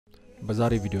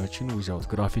በዛሬ ቪዲዮአችን without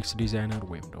graphics designer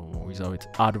ወይም ደግሞ without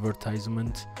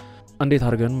advertisement እንዴት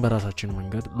አድርገን በራሳችን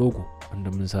መንገድ ሎጎ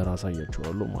እንደምንሰራ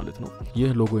አሳያችኋለሁ ማለት ነው። ይህ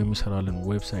ሎጎ የሚሰራልን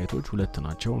ዌብሳይቶች ሁለት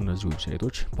ናቸው። እነዚህ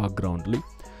ዌብሳይቶች ባክግራውንድ ላይ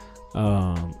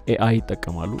AI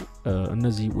ይጠቀማሉ።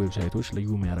 እነዚህ ዌብሳይቶች ልዩ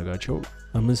የሚያደርጋቸው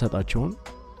የምንሰጣቸውን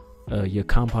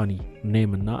የካምፓኒ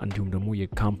ኔም እና እንዲሁም ደግሞ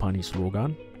የካምፓኒ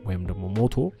ስሎጋን ወይም ደግሞ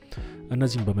ሞቶ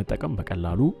እነዚህን በመጠቀም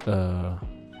በቀላሉ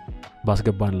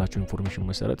ባስገባንላችሁ ኢንፎርሜሽን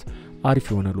መሰረት አሪፍ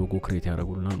የሆነ ሎጎ ክሬት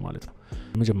ያደርጉልናል ማለት ነው።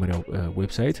 የመጀመሪያው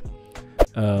ዌብሳይት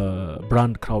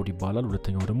ብራንድ ክራውድ ይባላል።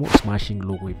 ሁለተኛው ደግሞ ስማሺንግ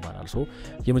ሎጎ ይባላል። ሶ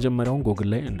የመጀመሪያውን ጎግል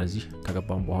ላይ እንደዚህ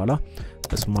ከገባን በኋላ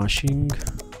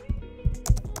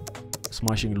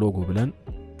ስማሺንግ ሎጎ ብለን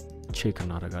ቼክ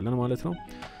እናደርጋለን ማለት ነው።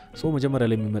 ሶ መጀመሪያ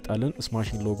ላይ የሚመጣልን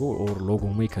ስማሺንግ ሎጎ ኦር ሎጎ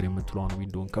ሜከር የምትለውን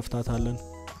ዊንዶውን ከፍታታለን።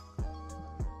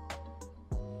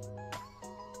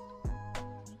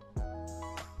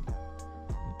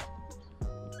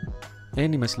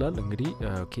 ይሄን ይመስላል እንግዲህ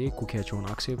ኦኬ ኩኪያቸውን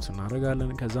አክሴፕት እናደርጋለን።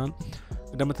 ከዛን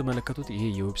እንደምትመለከቱት ይሄ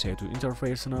የዌብሳይቱ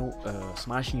ኢንተርፌስ ነው።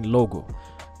 ስማሺንግ ሎጎ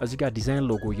እዚህ ጋር ዲዛይን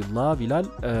ሎጎ you love ይላል።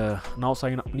 now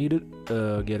sign up needed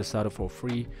get started for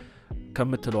free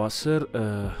ከምትለው 10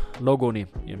 ሎጎ ኔም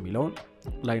የሚለውን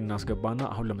ላይ እናስገባና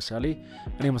አሁን ለምሳሌ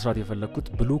እኔ መስራት የፈለኩት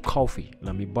ብሉ ኮፊ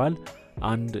ለሚባል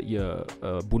አንድ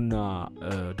የቡና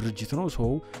ድርጅት ነው። ሶ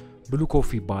ብሉ ኮፊ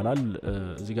ይባላል።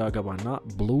 እዚህ ጋር ገባና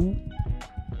ብሉ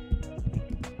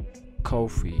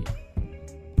ኮፊ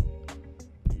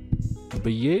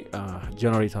ብዬ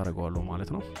ጀነሬት አደርጋለሁ ማለት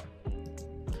ነው።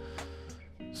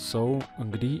 ሶ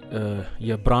እንግዲህ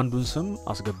የብራንዱን ስም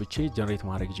አስገብቼ ጀነሬት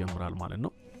ማድረግ ይጀምራል ማለት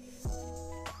ነው።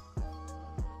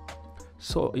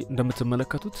 ሶ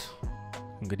እንደምትመለከቱት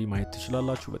እንግዲህ ማየት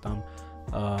ትችላላችሁ በጣም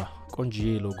ቆንጆ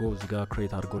ሎጎ እዚህ ጋር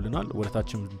ክሬት አድርጎልናል።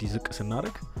 ወደታችም ዲዝቅ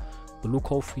ስናደርግ ብሉ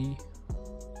ኮፊ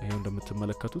ይሄው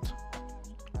እንደምትመለከቱት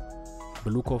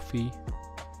ብሉ ኮፊ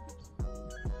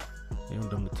ይሄው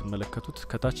እንደምትመለከቱት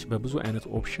ከታች በብዙ አይነት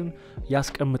ኦፕሽን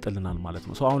ያስቀምጥልናል ማለት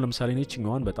ነው። ሶ አሁን ለምሳሌ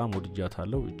እቺኛዋን በጣም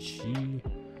ወድጃታለሁ። እቺ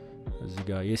እዚህ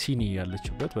ጋር የሲኒ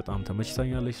ያለችበት በጣም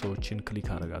ተመችታኛለች። ሰዎችን ክሊክ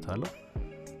አደርጋታለሁ።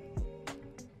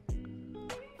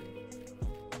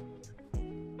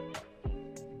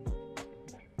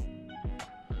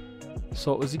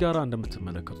 ሶ እዚህ ጋር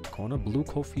እንደምትመለከቱት ከሆነ ብሉ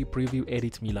ኮፊ ፕሪቪው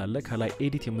ኤዲት ሚላለ ከላይ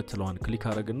ኤዲት የምትለዋን ክሊክ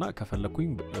አድርግና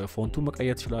ከፈለኩኝ ፎንቱ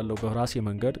መቀየር ይችላልው በራሴ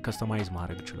መንገድ ከስተማይዝ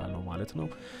ማድረግ ይችላልው ማለት ነው።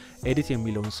 ኤዲት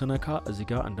የሚለውን ስነካ እዚህ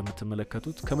ጋር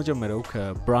እንደምትመለከቱት ከመጀመሪያው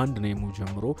ከብራንድ ኔሙ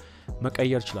ጀምሮ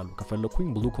መቀየር ይችላልው። ከፈለኩኝ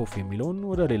ብሉ ኮፊ የሚለውን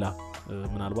ወደ ሌላ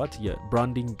ምናልባት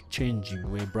የብራንዲንግ ቼንጂንግ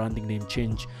ወይ ብራንዲንግ ኔም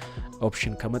ቼንጅ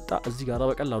ኦፕሽን ከመጣ እዚህ ጋር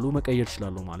በቀላሉ መቀየር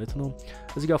ይችላልው ማለት ነው።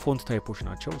 እዚህ ጋር ፎንት ታይፖች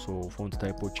ናቸው። ሶ ፎንት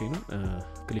ታይፖችን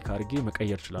ክሊክ አድርጌ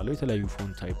መቀየር ይችላልው። የተለያዩ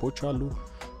ፎንት ታይፖች አሉ።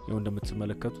 ይሄው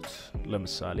እንደምትመለከቱት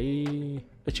ለምሳሌ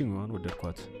እቺኛዋን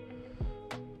ወደድኳት።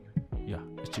 ያ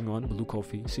እቺኛዋን ብሉ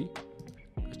ኮፊ ሲ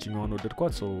እቺኛዋን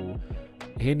ወደድኳት። ሶ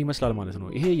ይሄን ይመስላል ማለት ነው።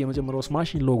 ይሄ የመጀመሪያው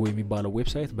ስማሺንግ ሎጎ የሚባለው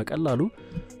ዌብሳይት በቀላሉ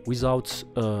ዊዛውት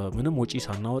ምንም ወጪ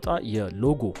ሳናወጣ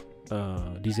የሎጎ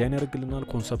ዲዛይን ያደርግልናል፣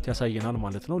 ኮንሰፕት ያሳየናል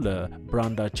ማለት ነው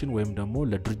ለብራንዳችን ወይም ደግሞ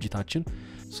ለድርጅታችን።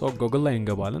 ሶ ጉግል ላይ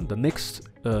እንገባለን። the next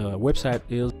website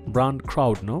is brand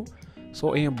crowd ነው።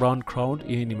 ሶ ይሄ brand crowd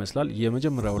ይሄን ይመስላል።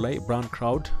 የመጀመሪያው ላይ brand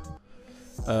crowd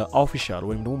official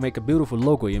ወይም ደግሞ make a beautiful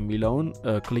logo የሚለውን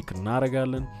ክሊክ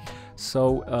እናደርጋለን። ሶ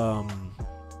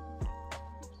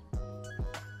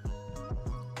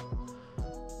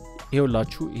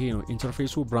ይሄውላችሁ ይሄ ነው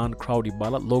ኢንተርፌሱ። ብራንድ ክራውድ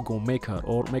ይባላል። ሎጎ ሜከር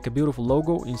ኦር ሜክ a beautiful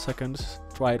logo in seconds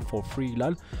try it for free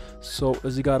ይላል። ሶ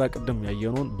እዚህ ጋር ቀደም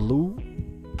ያየነውን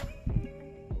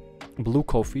ብሉ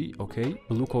ኮፊ ኦኬ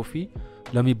ብሉ ኮፊ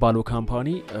ለሚባለው ካምፓኒ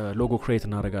ሎጎ ክሬት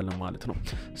እናደርጋለን ማለት ነው።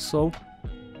 ሶ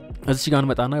እዚህ ጋር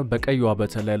መጣና በቀይዋ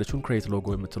በተን ላይ ያለችውን ክሬት ሎጎ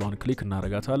የምትለውን ክሊክ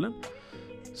እናደርጋታለን።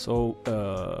 ሶ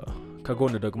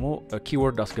ከጎን ደግሞ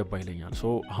ኪወርድ አስገባ ይለኛል። ሶ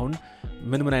አሁን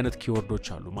ምን አይነት ኪወርዶች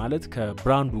አሉ ማለት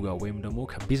ከብራንዱ ጋር ወይም ደግሞ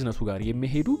ከቢዝነሱ ጋር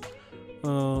የሚሄዱ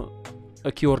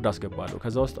ኪወርድ አስገባለሁ።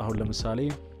 ከዛ ውስጥ አሁን ለምሳሌ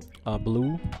ብሉ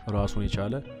ራሱን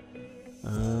የቻለ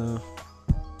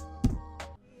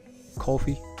ኮፊ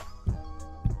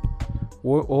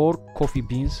ኦር ኮፊ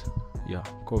ቢንስ ያ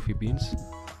ኮፊ ቢንስ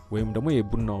ወይም ደግሞ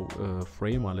የቡናው ፍሬ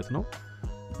ማለት ነው።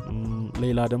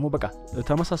 ሌላ ደግሞ በቃ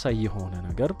ተመሳሳይ የሆነ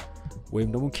ነገር ወይም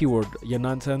ደግሞ ኪወርድ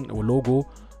የናንተን ሎጎ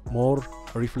ሞር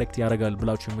ሪፍሌክት ያደርጋል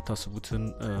ብላችሁ የምታስቡትን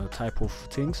ታይፕ ኦፍ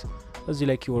ቲንግስ እዚህ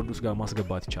ላይ ኪወርድስ ጋር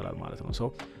ማስገባት ይቻላል ማለት ነው። ሶ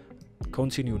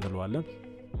ኮንቲኒው እንለዋለን።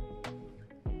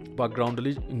 ባክግራውንድ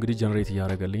ላይ እንግዲህ ጀነሬት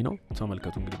ያደርጋልኝ ነው።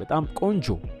 ተመልከቱ እንግዲህ በጣም ቆንጆ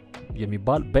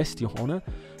የሚባል ቤስት የሆነ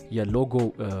የሎጎ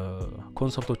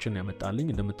ኮንሰፕቶችን ያመጣልኝ።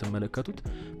 እንደምትመለከቱት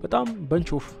በጣም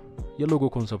bunch of የሎጎ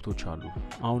ኮንሰፕቶች አሉ።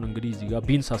 አሁን እንግዲህ እዚህ ጋር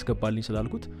ቢንስ አስገባልኝ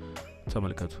ስላልኩት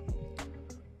ተመልከቱ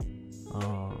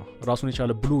ራሱን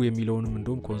የቻለ ብሉ የሚለውንም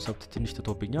እንደውም ኮንሰፕት ትንሽ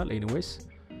ተቶብኛል ኤኒዌይስ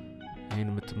ይሄን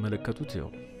የምትመለከቱት ያው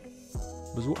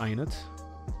ብዙ አይነት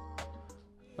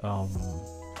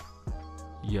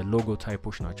የሎጎ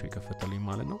ታይፖች ናቸው የከፈተልኝ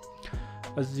ማለት ነው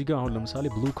እዚህ ጋር አሁን ለምሳሌ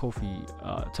ብሉ ኮፊ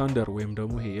ተንደር ወይም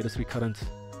ደግሞ ይሄ ኤሌክትሪክ ከረንት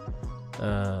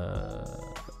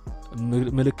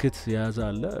ምልክት ያዛ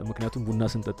አለ ምክንያቱም ቡና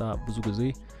ስንጠጣ ብዙ ጊዜ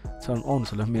ተርን ኦን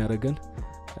ስለሚያደርገን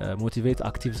ሞቲቬት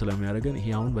አክቲቭ ስለሚያደርገን ይሄ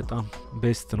አሁን በጣም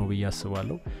ቤስት ነው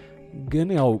በያስባለሁ ግን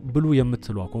ያው ብሉ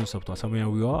የምትለው ኮንሰፕቷ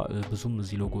ሰማያዊዋ ብዙም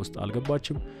እዚህ ሎጎ ውስጥ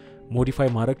አልገባችም ሞዲፋይ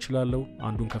ማድረግ ይችላልው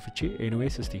አንዱን ከፍቼ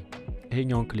ኤኒዌይስ እስቲ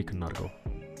ይሄኛውን ክሊክ እናርገው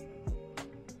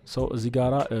ሶ እዚህ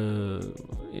ጋራ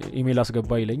ኢሜል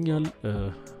አስገባ ይለኛል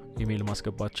ኢሜል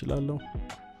ማስገባት ይችላልው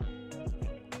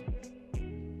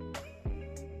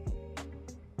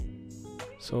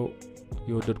ሶ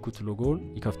የወደድኩት ሎጎን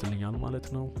ይከፍትልኛል ማለት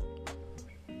ነው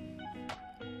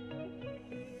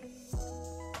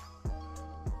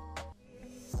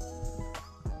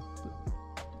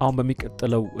አሁን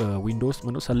በሚቀጥለው ዊንዶውስ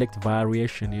ምንድነው select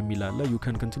variation የሚል አለ you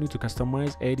can continue to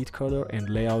customize edit color and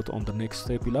layout on the next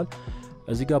step ይላል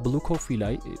እዚህ ጋር ብሉ ኮፊ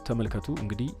ላይ ተመልከቱ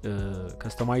እንግዲህ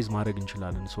ከስተማይዝ ማድረግ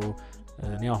እንችላለን ሶ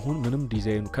እኔ አሁን ምንም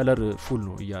ዲዛይን ከለር ፉል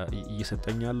ነው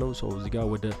እየሰጠኛለው ሶ እዚህ ጋር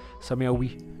ወደ ሰማያዊ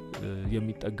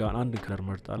የሚጠጋ አንድ ከለር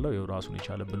መርጣለሁ ያው ራሱን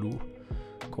የቻለ ብሉ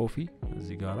ኮፊ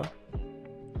እዚህ ጋራ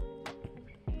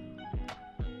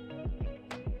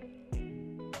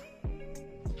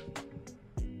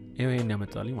ይሄን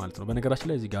ያመጣልኝ ማለት ነው በነገራችን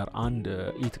ላይ እዚህ ጋር አንድ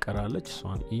ኢ ትቀራለች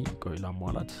እሷን ኢ ቆይ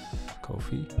ላሟላት ኮፊ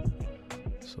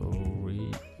ሶሪ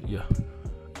ያ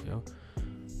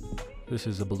this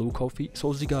is a blue coffee so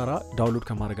እዚህ ጋራ ዳውንሎድ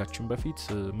ከማድረጋችን በፊት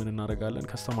ምን እናደርጋለን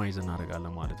ከስተማይዝ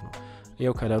እናደርጋለን ማለት ነው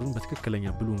ይሄው ከለሩን በትክክለኛ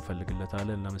ብሉ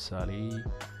እንፈልግለታለን ለምሳሌ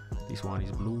this one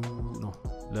is blue no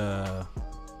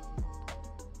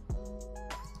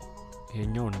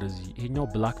ይሄኛው እንደዚህ ይሄኛው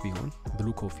ብላክ ቢሆን ብሉ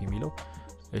ኮፊ የሚለው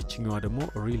እቺኛዋ ደግሞ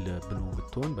ሪል ብሉ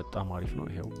ብትሆን በጣም አሪፍ ነው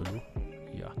ይሄው ብሉ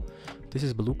ያ this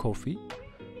is blue coffee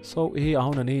so ይሄ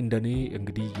አሁን እኔ እንደኔ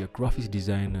እንግዲህ የግራፊክስ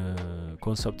ዲዛይን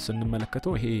ኮንሰፕት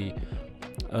ስንመለከተው ይሄ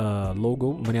ሎጎ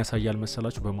ምን ያሳያል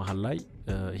መሰላችሁ በመሃል ላይ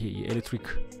ይሄ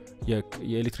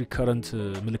የኤሌክትሪክ ከረንት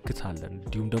ምልክት አለ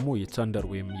እንዲሁም ደግሞ የተንደር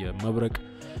ወይም የመብረቅ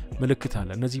ምልክት አለ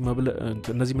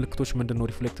እነዚህ ምልክቶች ምንድነው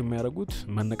ሪፍሌክት የሚያደርጉት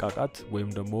መነቃቃት ወይም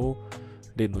ደግሞ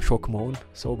ደን ሾክ መሆን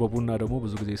ሰው በቡና ደግሞ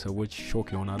ብዙ ጊዜ ሰዎች ሾክ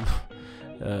ይሆናሉ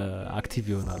አክቲቭ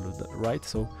ይሆናሉ ራይት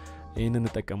ሶ ይሄንን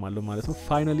እንጠቀማለን ማለት ነው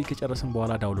ፋይናሊ ከጨረስን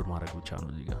በኋላ ዳውንሎድ ማድረግ ብቻ ነው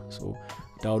እዚህ ጋር ሶ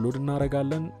ዳውንሎድ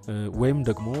እናረጋለን ወይም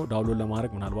ደግሞ ዳውንሎድ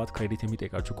ለማድረግ ምናልባት ክሬዲት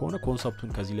የሚጠይቃችሁ ከሆነ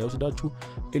ኮንሰፕቱን ከዚህ ላይ ወስዳችሁ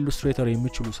ኢሉስትሬተር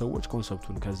የሚችሉ ሰዎች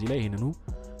ኮንሰፕቱን ከዚህ ላይ ይሄንኑ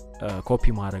ኮፒ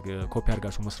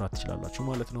አድርጋችሁ መስራት ትችላላችሁ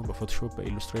ማለት ነው በፎቶሾፕ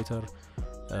በኢሉስትሬተር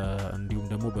እንዲሁም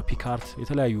ደግሞ በፒካርት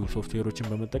የተለያዩ ሶፍትዌሮችን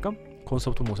በመጠቀም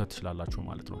ኮንሰፕቱን መውሰድ ትችላላችሁ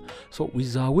ማለት ነው ሶ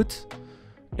without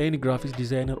any graphics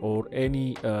designer or any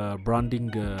branding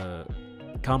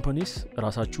companies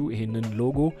ራሳችሁ ይሄንን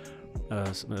ሎጎ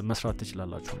መስራት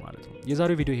ትችላላችሁ ማለት ነው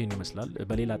የዛሬው ቪዲዮ ይሄን ይመስላል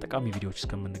በሌላ ጠቃሚ ቪዲዮዎች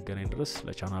እስከምንገናኝ ድረስ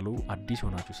ለቻናሉ አዲስ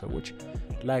ሆናችሁ ሰዎች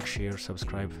ላይክ ሼር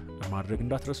ሰብስክራይብ ማድረግ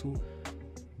እንዳትረሱ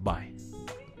ባይ